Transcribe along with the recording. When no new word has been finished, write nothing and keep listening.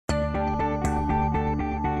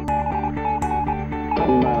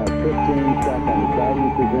T-minus 15 seconds.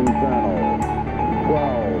 Guidance is internal.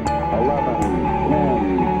 12, 11,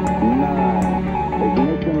 10, 9.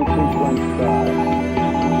 Ignition sequence start.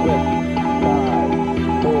 6, 5,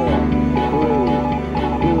 4,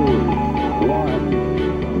 3, 2,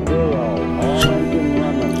 1, 0. All engine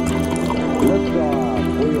running.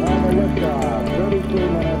 Liftoff. We have a liftoff. 32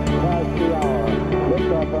 minutes past the hour.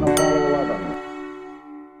 Liftoff on Apollo 11.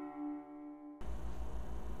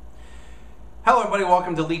 Hello everybody,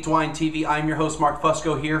 welcome to Leaked Wine TV. I'm your host Mark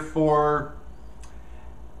Fusco here for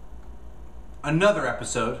another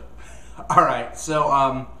episode. Alright,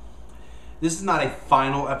 so this is not a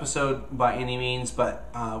final episode by any means, but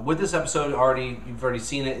with this episode you've already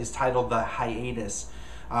seen it, is titled The Hiatus.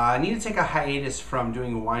 I need to take a hiatus from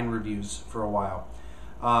doing wine reviews for a while.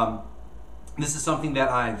 This is something that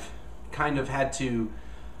I've kind of had to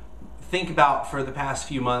think about for the past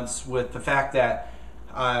few months, with the fact that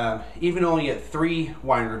even only at 3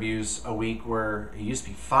 wine reviews a week, where it used to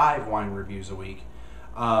be 5 wine reviews a week,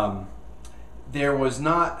 there's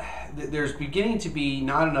beginning to be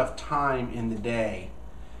not enough time in the day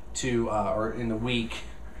to, or in the week,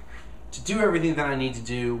 to do everything that I need to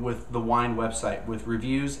do with the wine website, with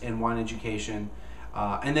reviews and wine education,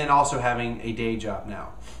 and then also having a day job now.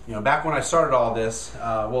 You know, back when I started all this,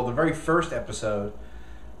 well, the very first episode,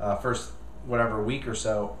 first whatever week or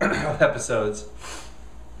so of episodes,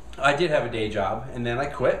 I did have a day job, and then I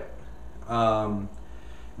quit.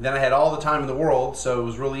 Then I had all the time in the world, so it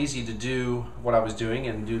was really easy to do what I was doing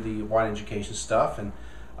and do the wine education stuff. And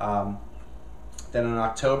then in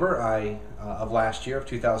October of last year, of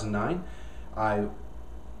 2009, I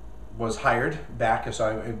was hired back, so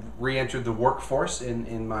I re-entered the workforce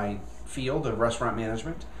in my field of restaurant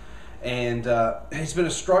management. And it's been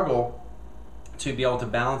a struggle to be able to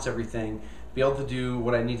balance everything, be able to do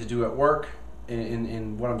what I need to do at work,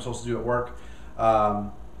 in what I'm supposed to do at work,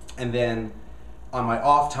 and then on my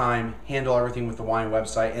off time handle everything with the wine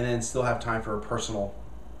website, and then still have time for personal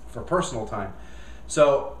time.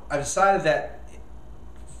 So I decided that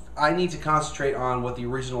I need to concentrate on what the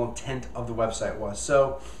original intent of the website was.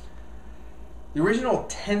 So the original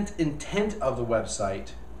intent of the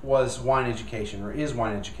website was wine education, or is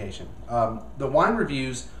wine education. The wine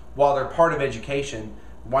reviews, while they're part of education,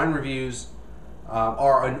 wine reviews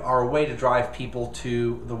are a way to drive people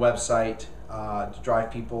to the website, to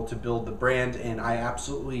drive people to build the brand, and I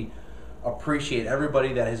absolutely appreciate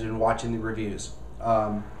everybody that has been watching the reviews.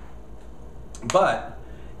 But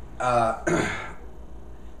the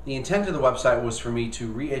intent of the website was for me to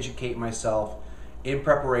re-educate myself in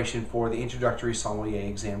preparation for the introductory sommelier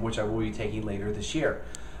exam, which I will be taking later this year.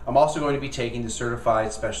 I'm also going to be taking the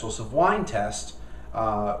Certified Specialist of Wine test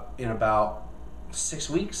in about 6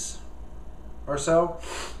 weeks or so.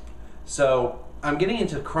 So I'm getting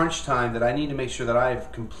into crunch time, that I need to make sure that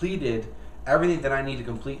I've completed everything that I need to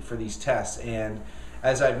complete for these tests. And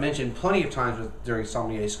as I've mentioned plenty of times during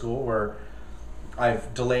sommelier school, where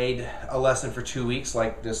I've delayed a lesson for 2 weeks,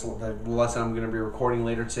 like the lesson I'm going to be recording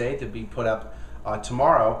later today to be put up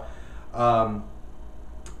tomorrow, I'm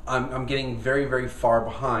getting very, very far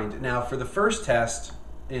behind. Now, for the first test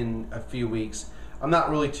in a few weeks, I'm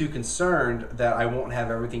not really too concerned that I won't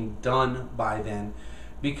have everything done by then,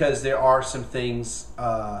 because there are some things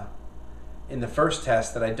in the first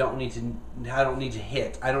test that I don't need to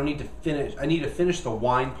hit. I don't need to finish. I need to finish the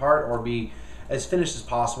wine part, or be as finished as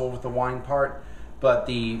possible with the wine part. But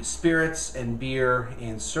the spirits and beer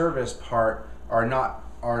and service part are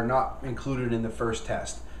not included in the first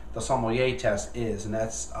test. The sommelier test is, and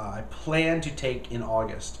that's I plan to take in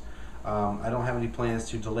August. I don't have any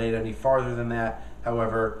plans to delay it any farther than that.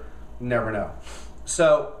 However, you never know.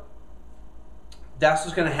 So that's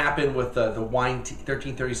what's going to happen with the wine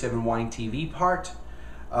 1337 wine TV part.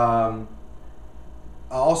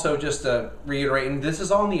 Also, just to reiterate, and this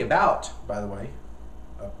is on the about, by the way,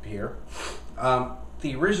 up here.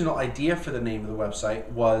 The original idea for the name of the website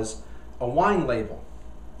was a wine label.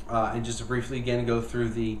 And just to briefly again go through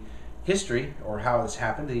the history, or how this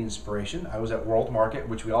happened, the inspiration. I was at World Market,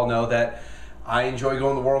 which we all know that I enjoy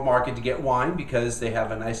going to the World Market to get wine, because they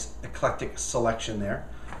have a nice eclectic selection there.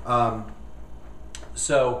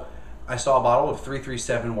 So I saw a bottle of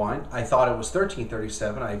 337 wine. I thought it was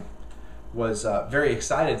 1337. I was very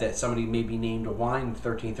excited that somebody maybe named a wine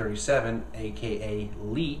 1337, aka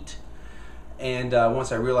Leet. And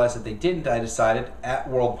once I realized that they didn't, I decided at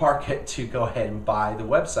World Market to go ahead and buy the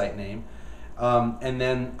website name. And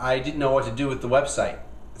then I didn't know what to do with the website.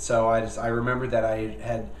 So I remembered that I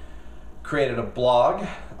had created a blog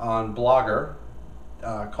on Blogger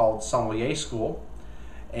called Sommelier School,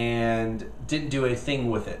 and didn't do a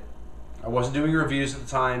thing with it. I wasn't doing reviews at the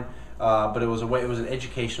time. but it was an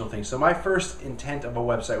educational thing. So my first intent of a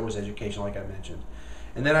website was educational, like I mentioned,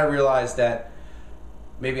 and then I realized that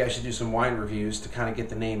maybe I should do some wine reviews to kind of get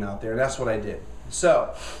the name out there, and that's what I did.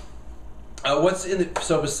 So,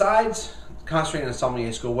 so besides concentrating on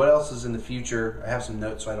sommelier school, what else is in the future? I have some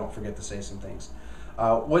notes so I don't forget to say some things.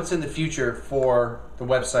 What's in the future for the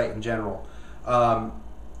website in general?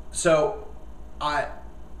 So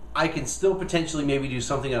I can still potentially maybe do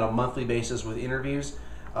something on a monthly basis with interviews.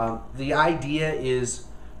 The idea is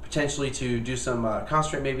potentially to do some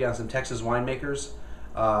concentrate maybe on some Texas winemakers,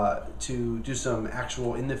 to do some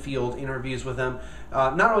actual in the field interviews with them,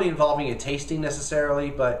 not really involving a tasting necessarily,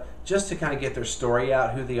 but just to kind of get their story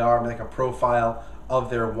out, who they are, make a profile of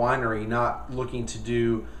their winery, not looking to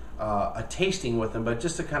do a tasting with them, but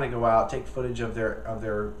just to kind of go out, take footage of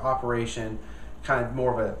their operation, kind of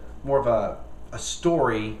more of a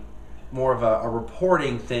story, more of a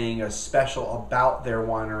reporting thing, a special about their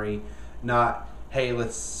winery, not, hey,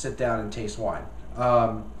 let's sit down and taste wine.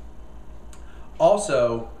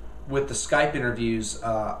 Also, with the Skype interviews,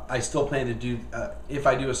 I still plan to do, if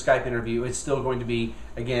I do a Skype interview, it's still going to be,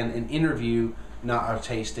 again, an interview, not a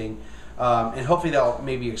tasting. And hopefully that'll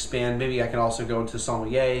maybe expand. Maybe I can also go into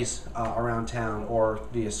sommeliers around town or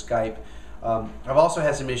via Skype. I've also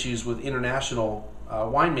had some issues with international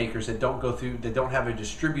winemakers that don't have a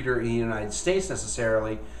distributor in the United States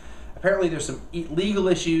necessarily. Apparently there's some legal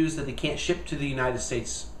issues that they can't ship to the United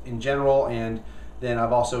States in general, and then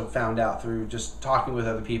I've also found out through just talking with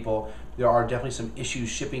other people, there are definitely some issues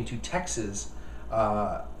shipping to Texas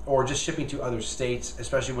or just shipping to other states,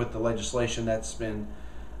 especially with the legislation that's been,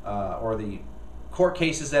 or the court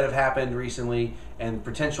cases that have happened recently and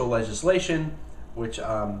potential legislation, which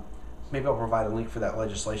maybe I'll provide a link for that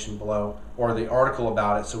legislation below, or the article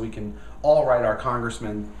about it, so we can all write our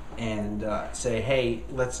congressman and say, hey,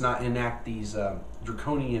 let's not enact these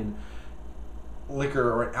draconian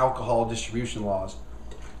liquor or alcohol distribution laws.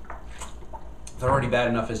 They're already bad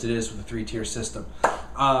enough as it is with the 3-tier system.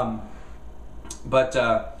 But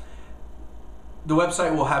the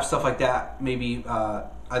website will have stuff like that. Maybe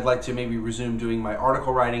I'd like to maybe resume doing my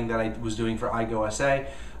article writing that I was doing for iGoSA.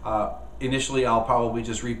 Initially, I'll probably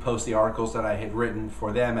just repost the articles that I had written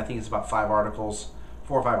for them. I think it's about 4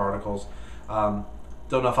 or 5 articles.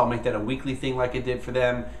 Don't know if I'll make that a weekly thing like I did for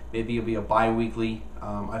them. Maybe it'll be a bi-weekly.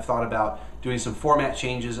 I've thought about doing some format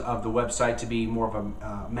changes of the website to be more of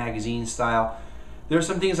a magazine style. There's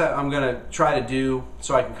some things that I'm going to try to do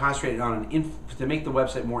so I can concentrate on to make the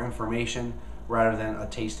website more information rather than a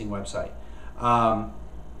tasting website.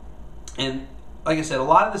 And like I said, a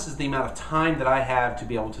lot of this is the amount of time that I have to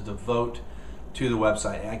be able to devote to the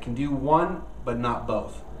website. I can do one, but not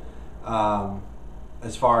both,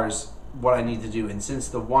 as far as what I need to do. And since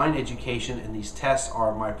the wine education and these tests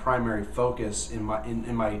are my primary focus in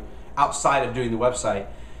my outside of doing the website,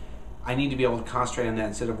 I need to be able to concentrate on that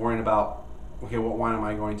instead of worrying about, okay, what wine am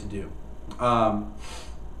I going to do? And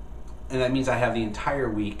that means I have the entire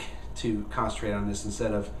week to concentrate on this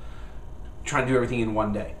instead of trying to do everything in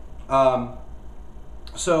one day.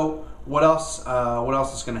 So what else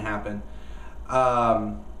is going to happen?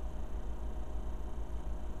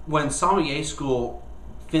 When sommelier school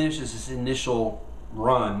finishes its initial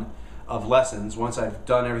run of lessons, once I've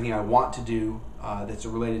done everything I want to do that's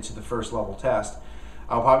related to the first level test,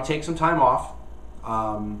 I'll probably take some time off,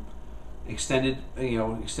 extended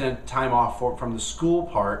time off from the school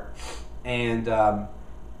part, and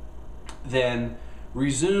then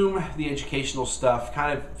resume the educational stuff,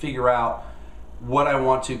 kind of figure out what I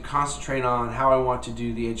want to concentrate on, how I want to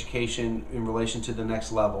do the education in relation to the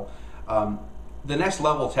next level. The next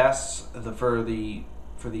level tests for the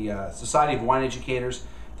Society of Wine Educators,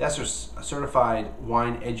 that's a certified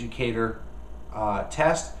wine educator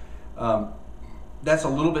test. That's a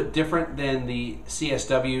little bit different than the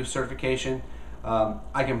CSW certification.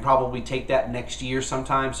 I can probably take that next year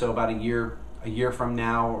sometime, so about a year from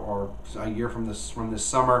now, or a year from this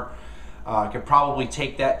summer. I could probably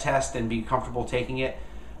take that test and be comfortable taking it.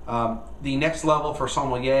 The next level for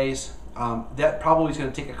sommeliers, that probably is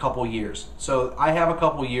going to take a couple years. So I have a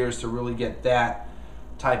couple years to really get that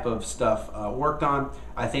type of stuff worked on.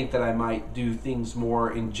 I think that I might do things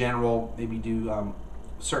more in general, maybe do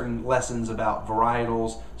certain lessons about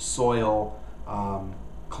varietals, soil,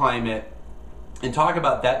 climate, and talk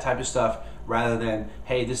about that type of stuff rather than,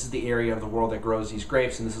 hey, this is the area of the world that grows these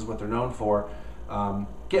grapes and this is what they're known for.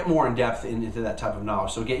 Get more in depth into that type of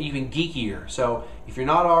knowledge, so get even geekier. So if you're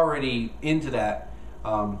not already into that,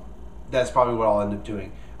 that's probably what I'll end up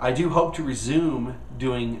doing. I do hope to resume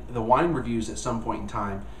doing the wine reviews at some point in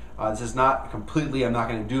time. This is not completely, I'm not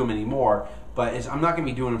going to do them anymore, but I'm not going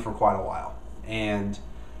to be doing them for quite a while. And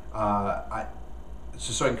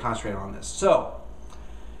just so I can concentrate on this. So,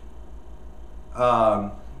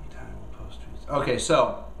 okay,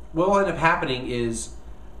 so what will end up happening is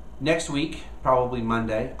next week, probably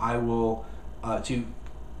Monday, I will,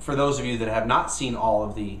 for those of you that have not seen all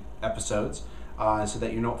of the episodes, so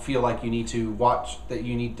that you don't feel like you need to watch, that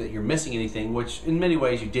you're missing anything, which in many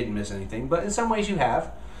ways you didn't miss anything, but in some ways you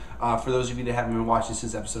have. For those of you that haven't been watching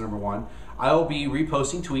since episode number 1, I will be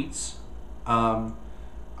reposting tweets.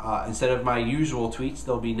 Instead of my usual tweets,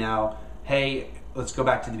 they'll be now, hey, let's go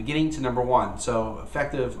back to the beginning to number 1. So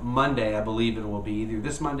effective Monday, I believe it will be either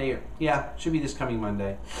this Monday or, yeah, it should be this coming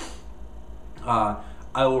Monday. I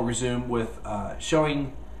will resume with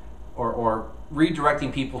showing or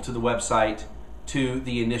redirecting people to the website to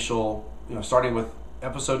the initial, starting with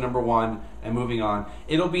episode number 1 and moving on.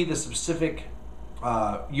 It'll be the specific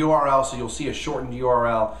URL, so you'll see a shortened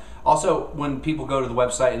URL. Also, when people go to the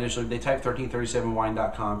website initially, they type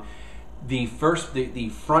 1337wine.com. The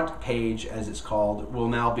front page, as it's called, will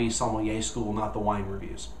now be Sommelier School, not the wine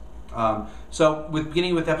reviews. So,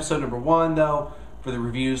 beginning with episode number 1, though, for the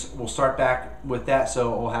reviews, we'll start back with that.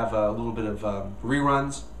 So we'll have a little bit of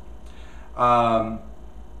reruns. I'll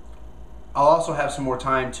also have some more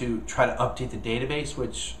time to try to update the database,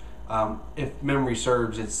 which, if memory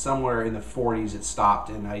serves, it's somewhere in the 40s. It stopped,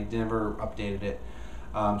 and I never updated it.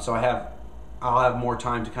 So I'll have more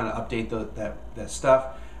time to kind of update that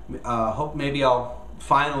stuff. Hope maybe I'll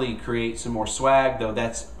finally create some more swag, though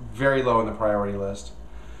that's very low on the priority list.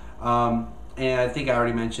 And I think I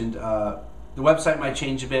already mentioned the website might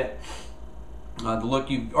change a bit. The look,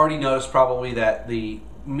 you've already noticed probably that the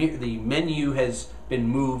menu has been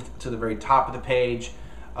moved to the very top of the page.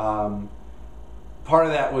 Part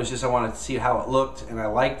of that was just I wanted to see how it looked, and I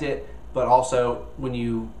liked it, but also when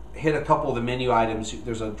you hit a couple of the menu items,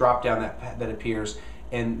 there's a drop down that appears,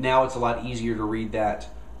 and now it's a lot easier to read that.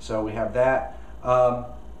 So we have that, and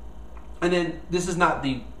then this is not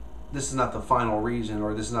the final reason,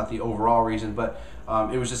 or this is not the overall reason, but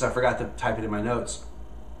it was just I forgot to type it in my notes.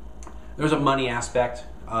 There's a money aspect.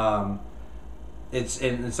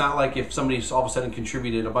 It's not like if somebody's all of a sudden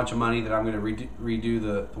contributed a bunch of money that I'm going to redo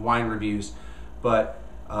the wine reviews, but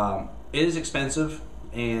it is expensive,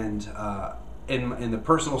 and in the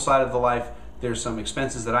personal side of the life, there's some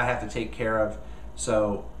expenses that I have to take care of.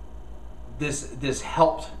 So this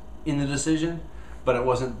helped in the decision, but it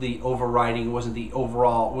wasn't the overriding, it wasn't the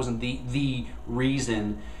overall, it wasn't the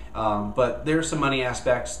reason. But there's some money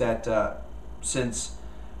aspects that since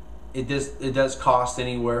it does cost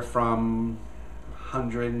anywhere from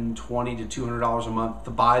 $120 to $200 a month to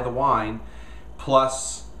buy the wine,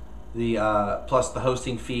 plus the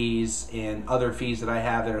hosting fees and other fees that I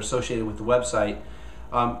have that are associated with the website.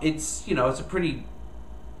 It's a pretty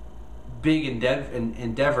big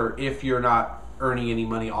endeavor if you're not earning any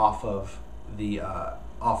money off of the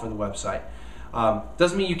website.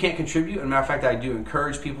 Doesn't mean you can't contribute. As a matter of fact, I do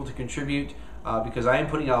encourage people to contribute because I am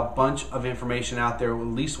putting out a bunch of information out there at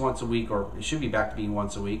least once a week, or it should be back to being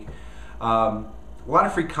once a week. A lot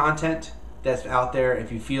of free content that's out there.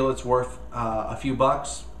 If you feel it's worth a few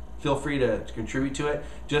bucks, feel free to contribute to it.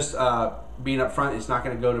 Just being upfront, it's not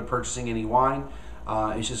going to go to purchasing any wine.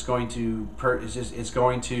 It's just going to it's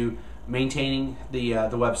going to maintaining the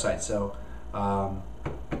website. So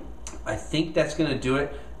I think that's going to do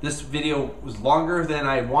it. This video was longer than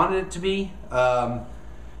I wanted it to be,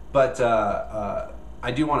 but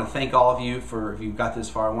I do want to thank all of you for, if you got this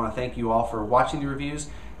far. I want to thank you all for watching the reviews.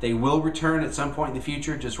 They will return at some point in the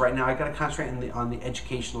future. Just right now, I got to concentrate on the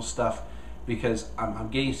educational stuff because I'm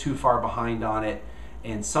getting too far behind on it,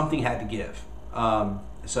 and something had to give.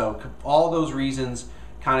 So all those reasons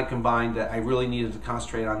kind of combined that I really needed to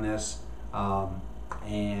concentrate on this,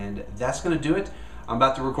 and that's going to do it. I'm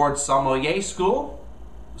about to record Sommelier School,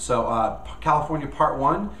 so California Part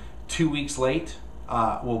 1, 2 weeks late.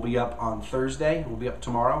 Will be up on Thursday. Will be up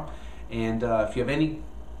tomorrow. And if you have any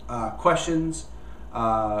questions,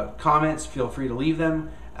 comments, feel free to leave them.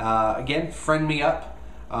 Again, friend me up.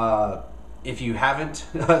 If you haven't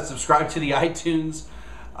subscribed to the iTunes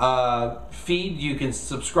feed, you can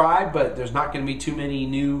subscribe, but there's not going to be too many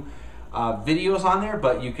new videos on there.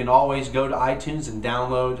 But you can always go to iTunes and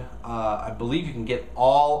download. I believe you can get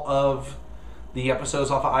all of the episodes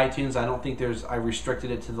off of iTunes. I don't think I restricted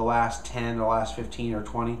it to the last 10 or last 15 or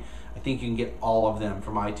 20. I think you can get all of them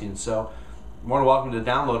from iTunes. So you're more than welcome to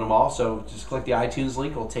download them all. So just click the iTunes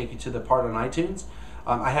link. It'll take you to the part on iTunes.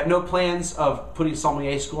 I have no plans of putting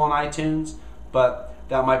Sommelier School on iTunes, but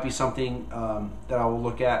that might be something that I will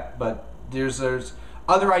look at. But there's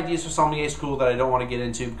other ideas for Sommelier School that I don't want to get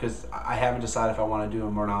into because I haven't decided if I want to do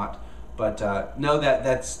them or not. But know that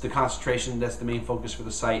that's the concentration, that's the main focus for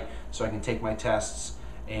the site, so I can take my tests.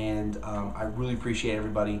 And I really appreciate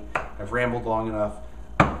everybody. I've rambled long enough.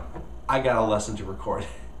 I got a lesson to record.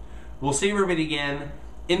 We'll see everybody again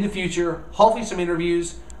in the future. Hopefully some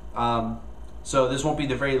interviews. So this won't be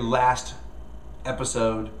the very last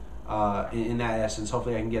episode in that essence.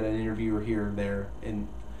 Hopefully I can get an interviewer here and there in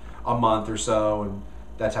a month or so and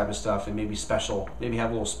that type of stuff, and maybe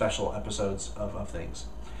have little special episodes of things.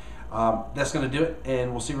 That's going to do it,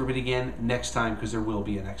 and we'll see everybody again next time, because there will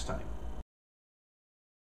be a next time.